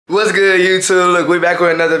What's good, YouTube? Look, we back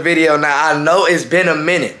with another video. Now, I know it's been a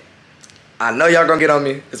minute. I know y'all gonna get on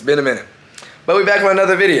me. It's been a minute. But we back with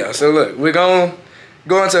another video. So look, we're gonna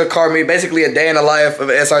go into a car meet, basically a day in the life of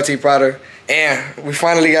an SRT product. And we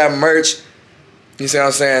finally got merch. You see what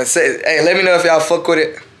I'm saying? Hey, let me know if y'all fuck with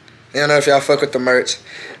it. Let me know if y'all fuck with the merch.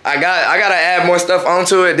 I gotta add more stuff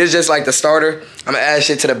onto it. This is just like the starter. I'm gonna add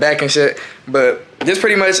shit to the back and shit. But this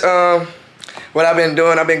pretty much what I've been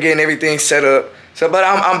doing. I've been getting everything set up. So, but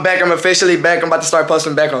I'm back. I'm officially back. I'm about to start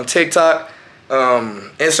posting back on TikTok,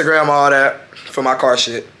 Instagram, all that for my car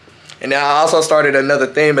shit. And then I also started another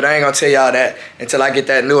thing, but I ain't gonna tell y'all that until I get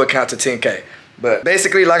that new account to 10K. But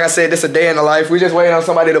basically, like I said, this is a day in the life. We just waiting on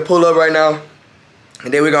somebody to pull up right now,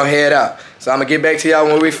 and then we're gonna head out. So I'm gonna get back to y'all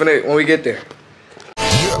when we get there.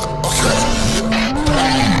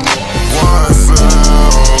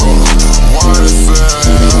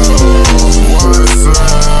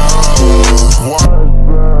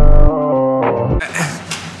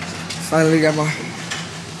 Finally got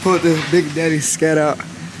pulled this Big Daddy scat out.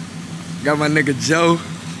 Got my nigga Joe.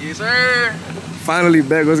 Yes, sir. Finally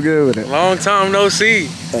back. What's good with it? Long time no see.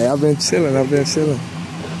 Hey, I've been chilling.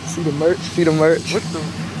 See the merch? See the merch? What the?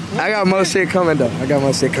 I got more shit coming though. Hey,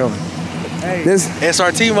 this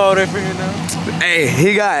SRT mode in for you now. Hey,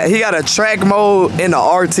 he got a track mode in the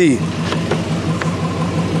RT. Keep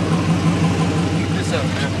this up,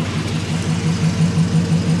 man.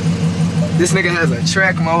 This nigga has a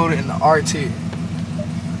track mode in the RT.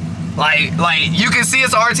 Like you can see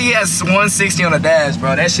it's RT has 160 on the dash,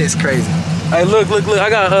 bro. That shit's crazy. Hey, look. I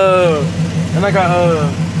got hello.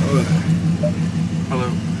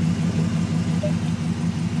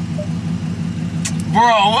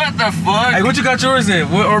 Bro, what the fuck? Hey, what you got yours in?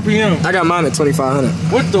 What RPM? I got mine at 2,500.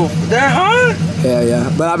 What the? That high? Yeah.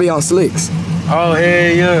 But I be on slicks. Oh,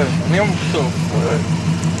 yeah. Man, I'm so fuck.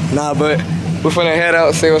 Nah, but we're finna head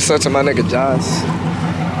out, say what's up to my nigga Josh.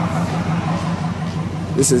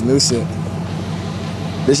 This is new shit.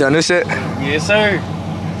 This your new shit? Yes, sir.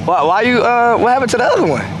 Why you, what happened to the other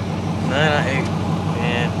one?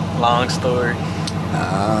 Man, long story.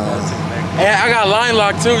 Hey, I got line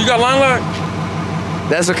lock too. You got line lock?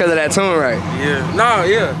 That's because of that tune, right? Yeah. No,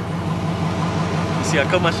 yeah. You see, I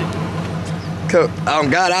cut my shit. Oh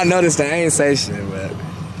God, I noticed that. I ain't say shit, but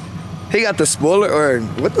he got the spoiler, or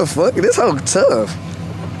what the fuck? This whole tough.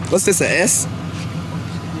 What's this, a S?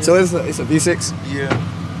 Yeah. So it's a V6? Yeah.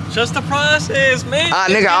 Just the process, man.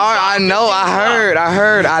 Nigga, I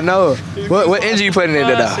know. What engine you putting in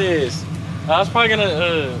it though? I was probably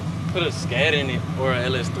gonna put a scat in it or a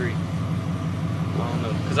LS3. I don't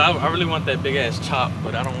know, cause I really want that big ass chop,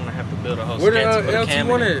 but I don't want to have to build a whole scat. Where the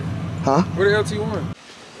LT1 at? Huh? Where the LT1?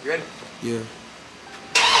 You ready? Yeah.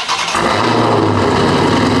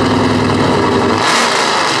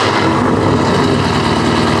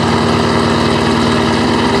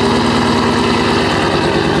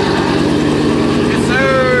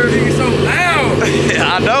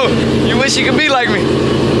 You can be like me.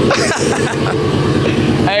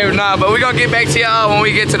 Hey, nah, but we gonna get back to y'all when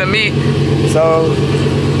we get to the meet. So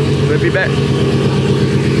we'll be back.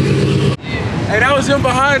 Hey, that was him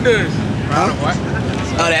behind us. Huh? What?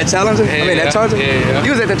 Oh, that Challenger? Yeah, I mean, that Charger? Yeah.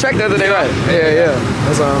 You was at the track the other day, right? Yeah.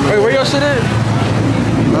 That's Wait, where your shit at?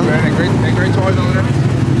 Huh? That great toys over there.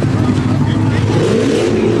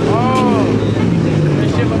 Oh.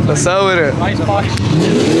 What's up with it? Nice box.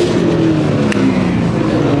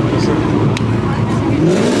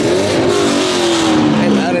 Hey,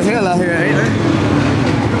 loud as hell out here, ain't it?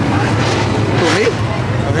 Who, me?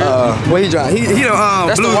 What he drive? He the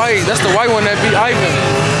That's blue. That's the white one that beat Ivan.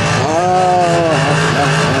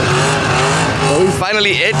 Well, we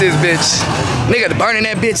finally ate this bitch. Nigga, burning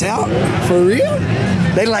that bitch out? For real?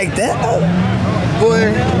 They like that though?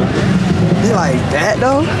 Boy, they like that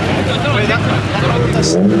though?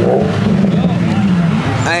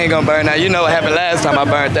 I ain't gonna burn that. You know what happened last time I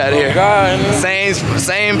burned out here. God,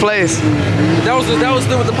 Same place. That was with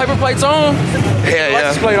the paper plates on? Yeah.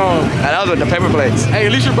 License plate on. That was with the paper plates. Hey,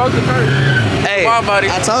 at least you broke the curb. Hey, buddy.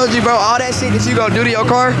 I told you, bro, all that shit that you gonna do to your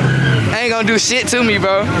car ain't gonna do shit to me,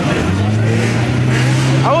 bro.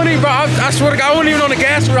 I wouldn't even, bro. I swear to God, I wasn't even on the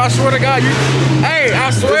gas for real. I swear to God, hey,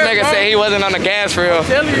 I swear. This nigga said he wasn't on the gas for real. I'm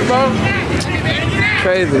telling you, bro.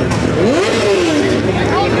 Crazy.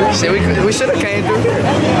 Shit, we should have came through here.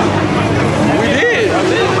 We did.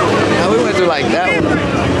 No, we went through like that one.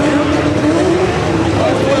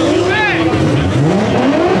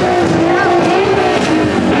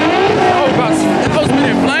 Oh, bro, that supposed to be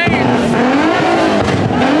in flames.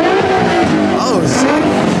 Oh, shit.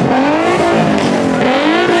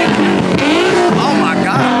 Oh, my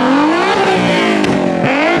God.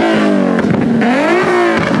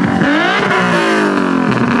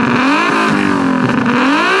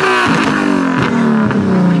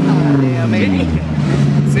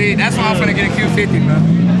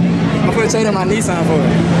 selling my Nissan for it.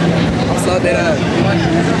 I'm so dead ass.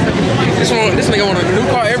 This nigga want a new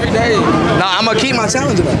car every day. Nah, I'm gonna keep my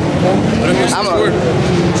Challenger though. I'm a...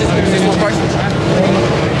 Just more prices.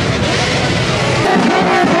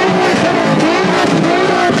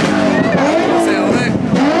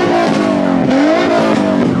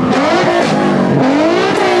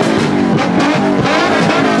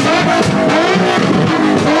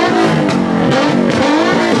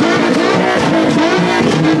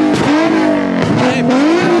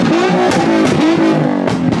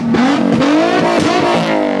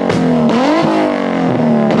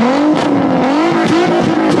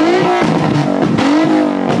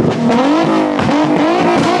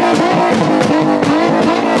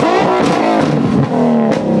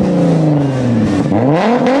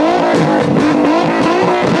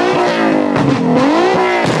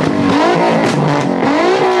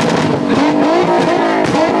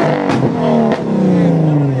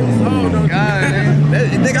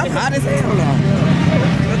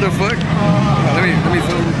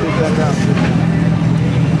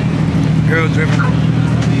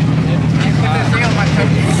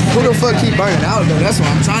 Who the fuck keep burning out though? That's what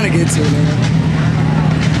I'm trying to get to, man.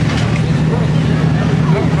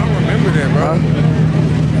 I don't remember that, bro.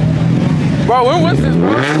 Bro, when was this,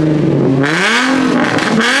 bro?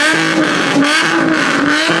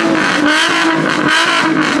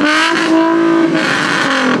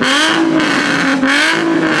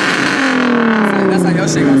 That's how your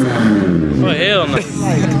shit gonna sound. Oh, hell no.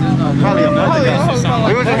 Probably a month ago.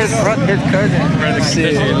 We was his cousin.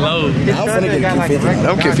 Shit. Low. I'm finna get a Q50.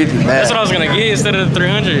 Them Q50's bad. That's what I was gonna get instead of the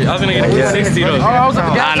 300. I was gonna get a Q60 though. Nah,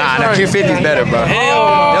 the Q50's better, bro. Hell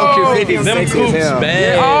no. Them Q50's Them sexy as coupes hell.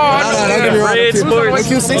 bad. No, don't get me wrong. Red The sports.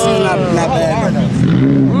 Q60 is not bad.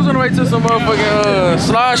 We was on the way to some motherfucking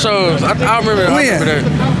slide shows. I remember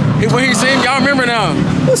that. When he seen, y'all remember now.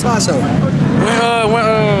 What slide show? When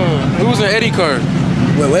he was in Eddie car.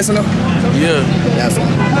 Wait, Weston? Yeah. That's one.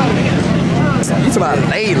 You talking about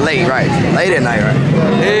late, right? Late at night, right?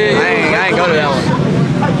 Yeah. I ain't go to that one.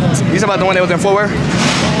 You talking about the one that was in Fort Worth?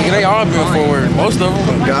 Nigga, they all been forward. Most of them.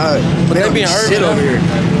 Oh, God. But they being shit urban over here.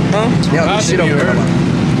 Huh? They don't do shit over here.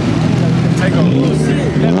 Take a little shit.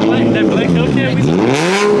 That black Hellcat we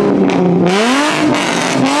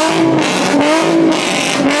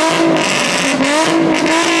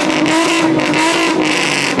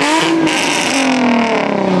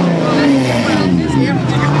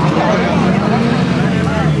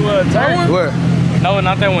Where? No,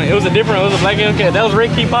 not that one. It was a different. It was a black Hellcat. That was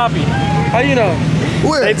Ricky Poppy. How you know?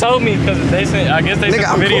 Where? They told me because they sent. I guess they Nigga,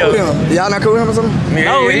 sent I'm the cool video. with him. Y'all not cool with him or something?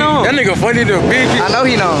 No, we know. That nigga funny to big. I know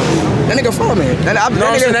he know. That nigga for me. That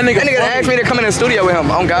nigga asked me to come in the studio with him.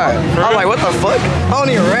 On God. I was like, what the fuck? I don't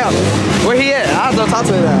even rap. Where he at? I'll go talk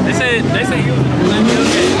to him now. They said he was a black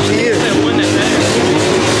Hellcat. He is. That one that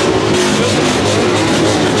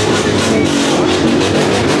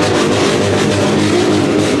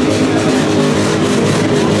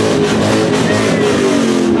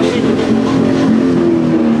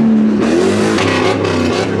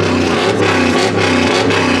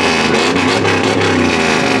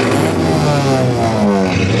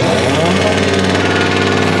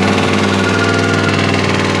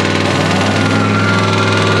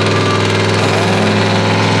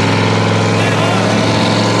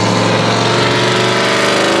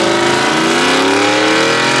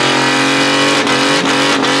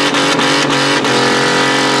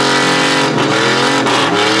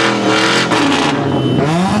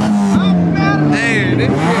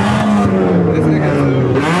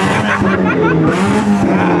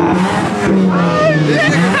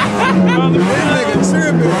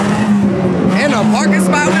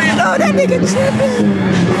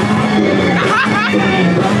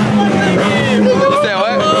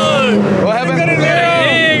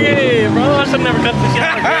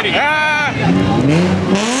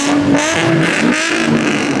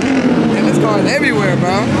everywhere,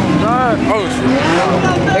 bro. Oh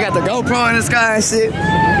shit. They got the GoPro in the sky and shit.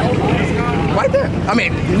 Right there. I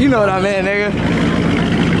mean, you know what I mean, nigga.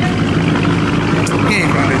 He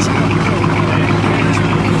ain't found this shit.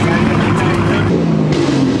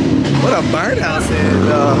 What a burn house is,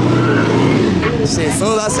 though. Shit, as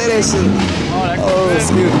soon as I say that shit. Oh,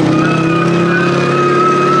 excuse me.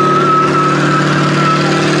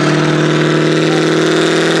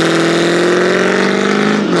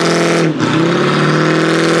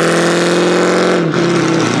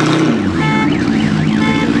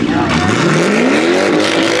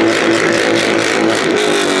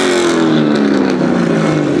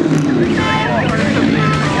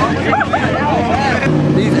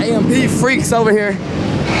 Freaks over here.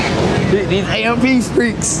 These AMP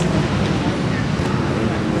freaks.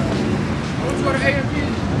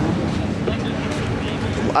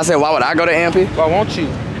 I said, why would I go to AMP? Why won't you?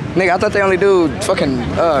 Nigga, I thought they only do fucking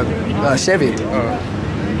Chevy.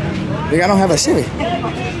 Nigga, I don't have a Chevy.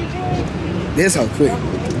 This hoe quick.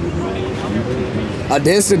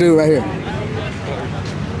 This the dude right here.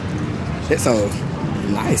 This hoe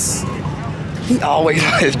nice. He always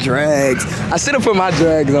on his drags. I should have put my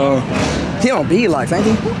drags on. He don't be like, thank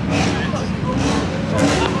you.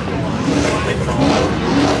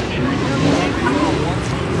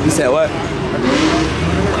 You said what?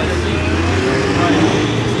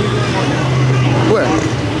 Where?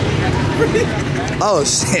 Oh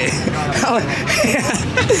shit.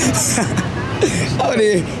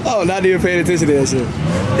 Oh, not even paying attention to that shit.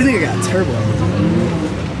 This nigga got turbo.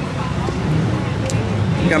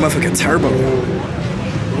 You got motherfucking turbo.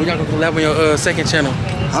 When y'all gonna collab on your second channel?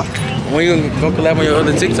 Huh? When you gonna collab on your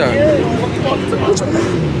other TikTok? Which one?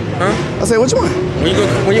 Huh? I said, which one?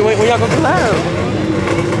 When y'all gonna collab?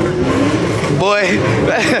 Boy,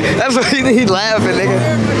 that's what he laughing, nigga.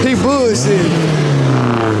 He bullshit.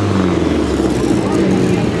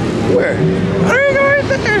 Where? There you go right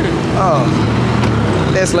there. Oh.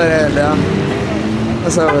 Let's lay that down.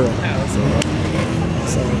 What's over there?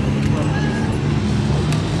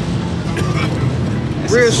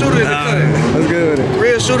 Real shooter in the cut. What's good with it?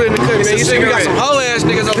 Real shooter in the cut, man. You see we got some whole ass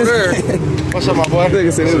niggas over there. What's up, my boy?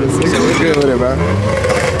 Nigga said what's good with it, bro?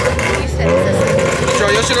 You draw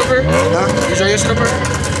your shit up here? Huh? You draw your shit up here?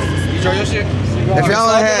 You draw your shit? If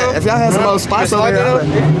y'all had some more spots over here,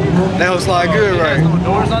 that was like good, right?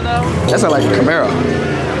 Doors on that? That's like a Camaro.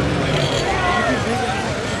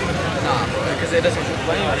 Because it doesn't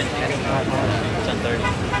complain.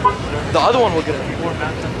 10:30. The other one will get it.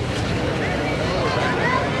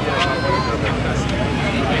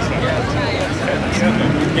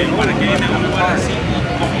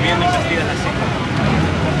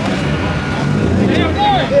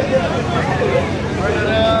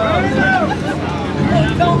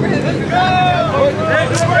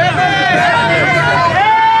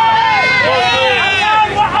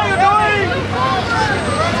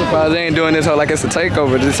 Surprised they ain't doing this hoe like it's a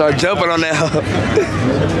takeover. Just start jumping on that hoe.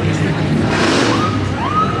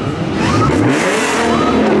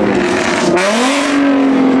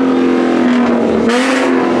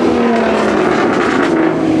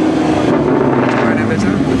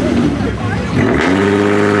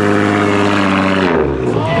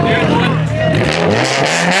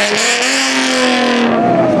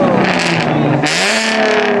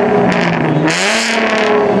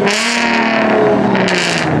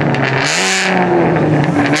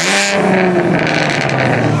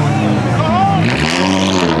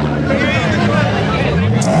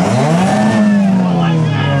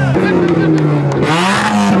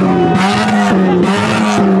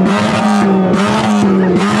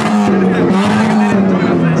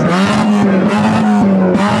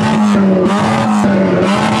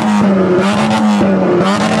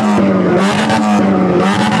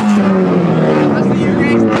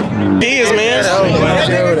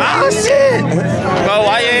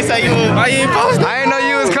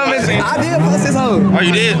 Oh,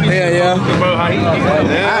 you did? Yeah.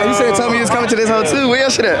 You said told me you was coming to this hoe too. Where your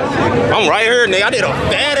shit at? I'm right here, nigga. I did a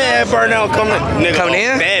bad ass burnout coming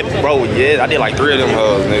in? Bad, bro, yeah. I did like 3 of them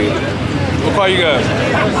hoes, nigga. What car you got?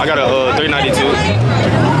 I got a 392.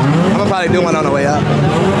 I'm gonna probably do one on the way out.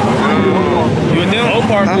 You with them?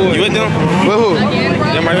 Huh? You with them? With who?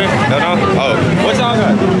 Them right here? No? Oh. What y'all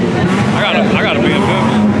got? I got a big one.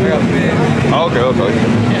 Oh, okay.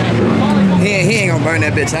 He ain't gonna burn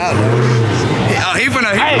that bitch out though. He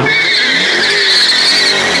finna. Hey.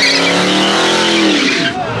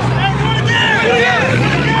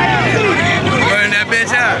 Burn that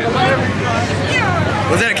bitch out.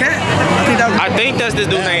 Was that a cat? I think that's this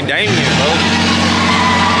dude named Damien, bro.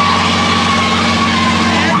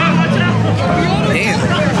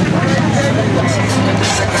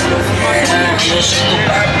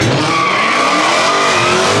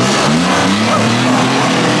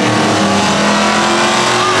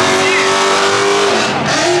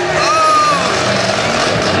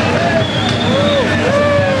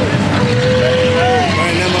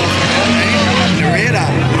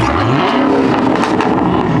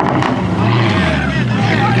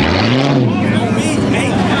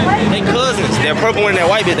 That purple one and that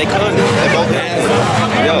white bit, they cousins. They both have.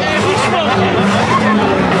 Yo.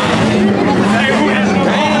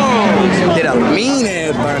 Damn. Did a mean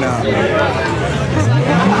ass burnout.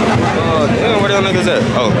 Oh, damn, where them niggas at?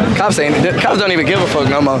 Oh. Cops don't even give a fuck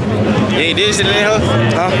no more. You ain't did shit in there,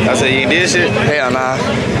 huh? I said you ain't did shit? Hell nah.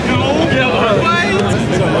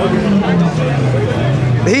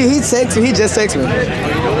 He just texted me.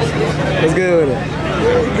 What's good with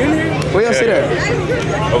it? Where y'all sit at?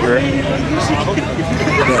 Over here.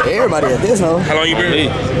 Yeah, everybody at this home. How long you been?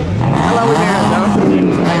 How long we been here, though?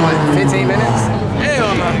 Like what, 15 minutes?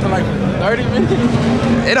 Hell no, like 30 minutes.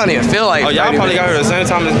 It don't even feel like. Oh, y'all probably got here at the same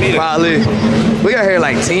time as me. Probably. We got here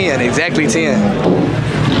like 10, exactly 10.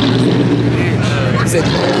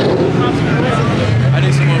 I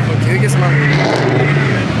need some more. Can we get some more?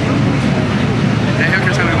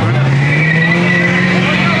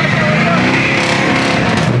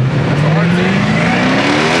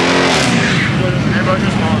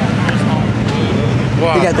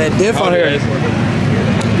 Wow. You got that diff on here.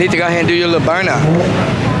 Need to go ahead and do your little burnout.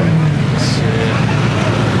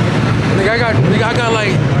 I got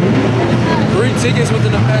like 3 tickets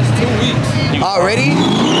within the past 2 weeks. Already?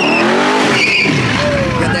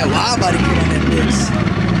 Got that wild body kit on that bitch.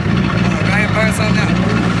 Go ahead and burn something out.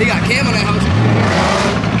 He got Cam on that house.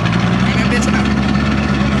 Burn that bitch out.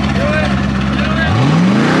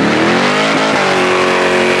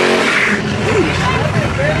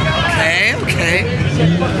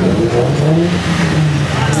 Okay.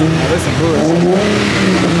 Listen,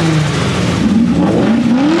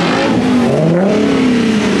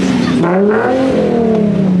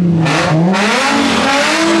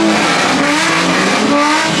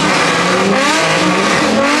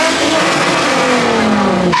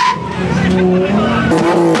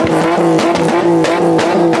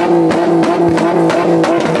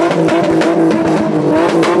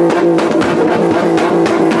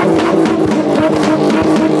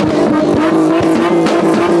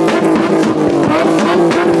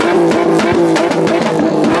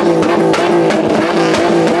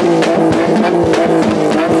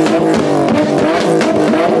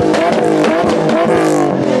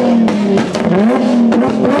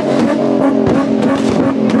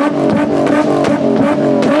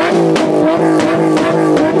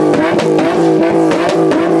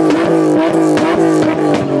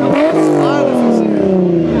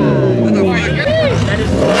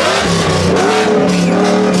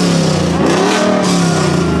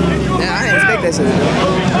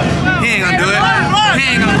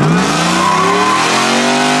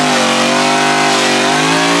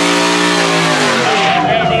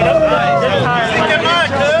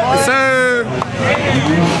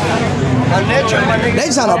 They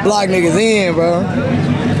trying to block niggas in, bro.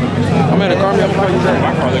 I'm at a car.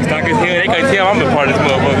 My car looks dark as hell. They can't tell I'm a part of this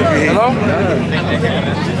motherfucker. Hello?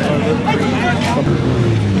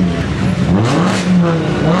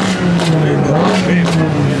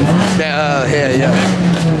 Yeah.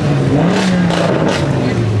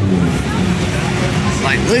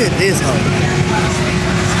 Like, look at this hoe.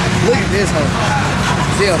 Look at this hoe.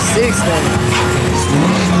 ZL6 thing.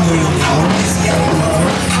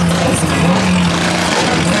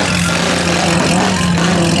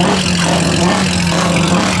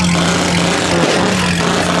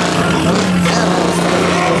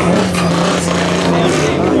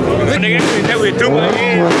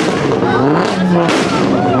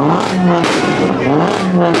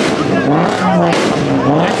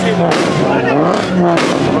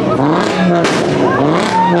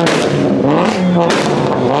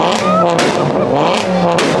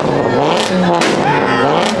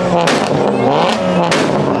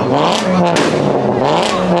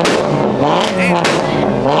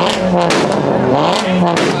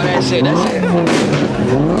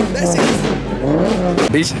 That's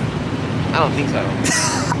it. Beach? I don't think so.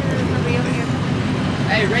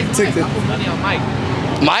 Hey, Ray, Took the money on Mike.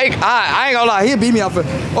 Mike? I ain't gonna lie, he'll beat me off of,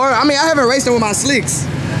 or I mean, I haven't raced him with my slicks.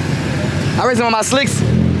 I raced him with my slicks.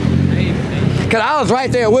 Cause I was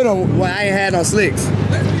right there with him when I ain't had no slicks.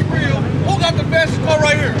 Let's be real. Who got the fastest car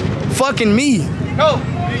right here? Fucking me. No.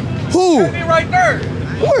 Who? Me right there.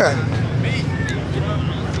 Where?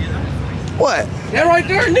 What? That right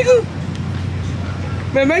there, nigga.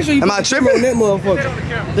 Man, make sure you Am I tripping? on that motherfucker.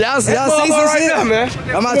 Y'all see some right shit? now, man.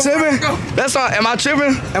 Am I tripping? That's all. Am I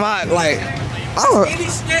tripping? Am I like? I don't.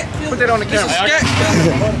 Put that on the camera.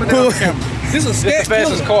 This is a scat.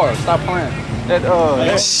 Fastest car. Stop playing.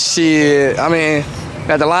 That Shit. I mean,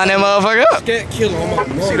 got to line that motherfucker up. scat killer on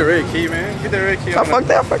my See the red key, man. Get that red key. Oh, fuck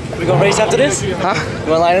that. Fuck that. We gonna race after this? Huh?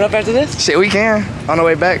 You wanna line it up after this? Shit, we can. On the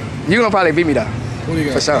way back. You gonna probably beat me though. What do you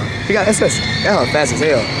got? For sure. You got SS. That hoe fast as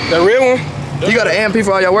hell. That red one? You got an AMP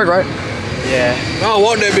for all your work, right? Yeah. I don't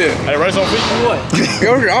want that bitch. Hey, race on feet. What? I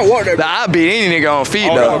don't want that bitch. Nah, I beat any nigga on feet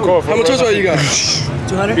Oh, though. no, How much horsepower you got?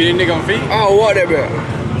 200? Beat a nigga on feet. I don't want that bitch.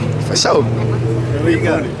 For sure. Where you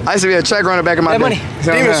got it? I used to be a track runner back in my day. money. You know what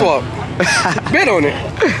I'm Demon saying? swap. Bet on it.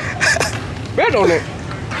 Bet on it.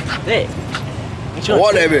 Hey. I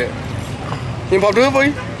want that bitch. You gonna pop the hood for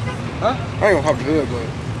you? Huh? I ain't gonna pop the hood, but.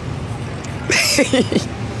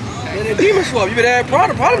 And then demon swap, you better have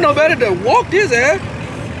Prada know better than walk this ass.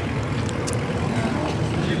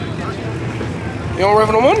 You don't run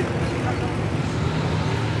for no money?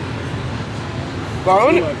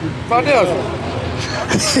 500? 5,000.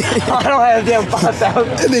 I don't have damn 5,000.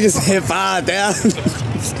 That nigga said 5,000.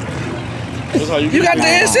 You got the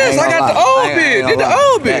SS, I got the old bitch. Get the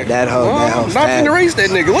old bitch. That hoe, not finna reach that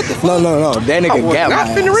nigga. What the fuck? No. That nigga got my ass.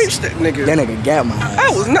 not finna reach that nigga. That nigga got my ass. I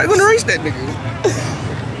was not gonna reach that nigga.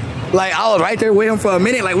 Like, I was right there with him for a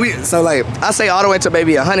minute. Like, I say all the way to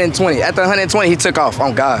maybe 120. After 120, he took off.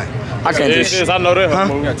 On God. I can't do shit. I know that.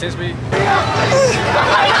 Huh? You got 10 speed?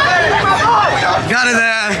 Got it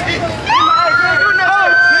there.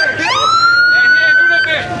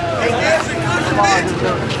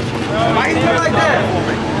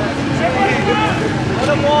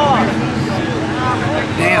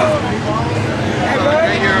 Damn.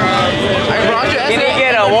 Can he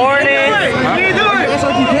get a warning?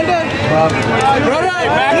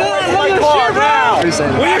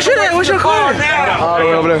 Where your shit at? What's your car? All the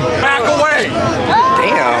way over there. Back away.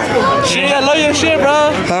 Damn. Shit, I love your shit,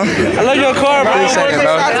 bro. Huh? I love your car, bro. Appreciate it,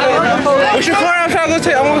 bro. What's your car? I'm trying to go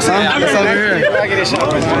take. I'm gonna see. It's over here.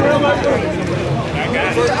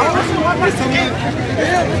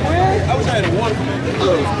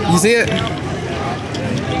 You see it?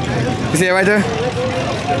 You see it right there?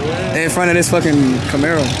 In front of this fucking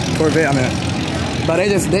Camaro, Corvette, I mean. But they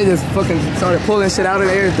just fucking started pulling shit out of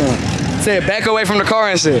everything. Said back away from the car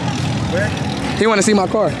and shit. He wanna see my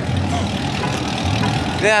car.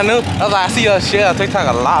 Yeah, I knew. I was like, I see your shit on TikTok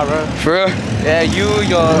a lot, bro. For real? Yeah, you,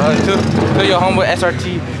 your homeboy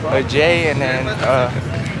SRT, Jay, and then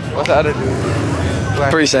what's the other dude?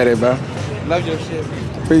 Appreciate it, bro. Love your shit.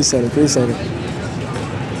 Appreciate it.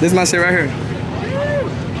 This is my shit right here.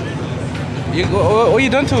 What you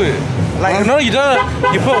done to it? Like, you know you done.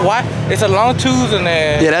 You put white. It's a long tooth and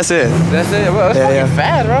then. Yeah, that's it. That's it, bro. It's fucking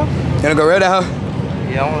fast, bro. You wanna go rev that hoe?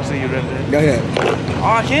 Yeah, I wanna see you rev that. Go ahead. Oh,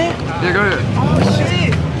 I can't. Yeah, go ahead. Oh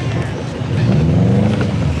shit.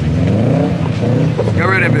 Go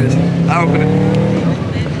rev that bitch. I'll open it.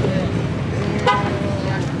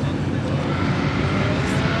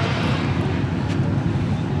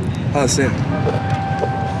 Oh shit.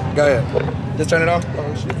 Go ahead. Just turn it off.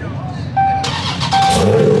 Oh shit.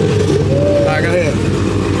 Alright, go ahead.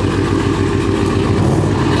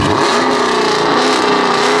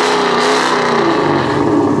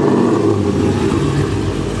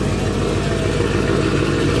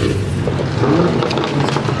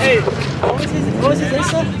 Hey, what was his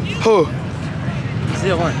Insta? Who?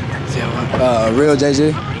 01. Real JG.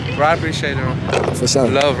 Bro, I appreciate it, bro. For sure.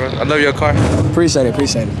 Love, bro. I love your car. Appreciate it.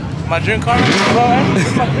 My dream car, bro.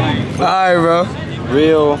 Alright, bro.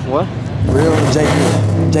 Real what? Real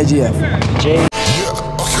JGF. J.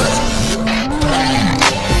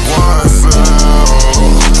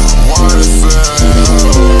 One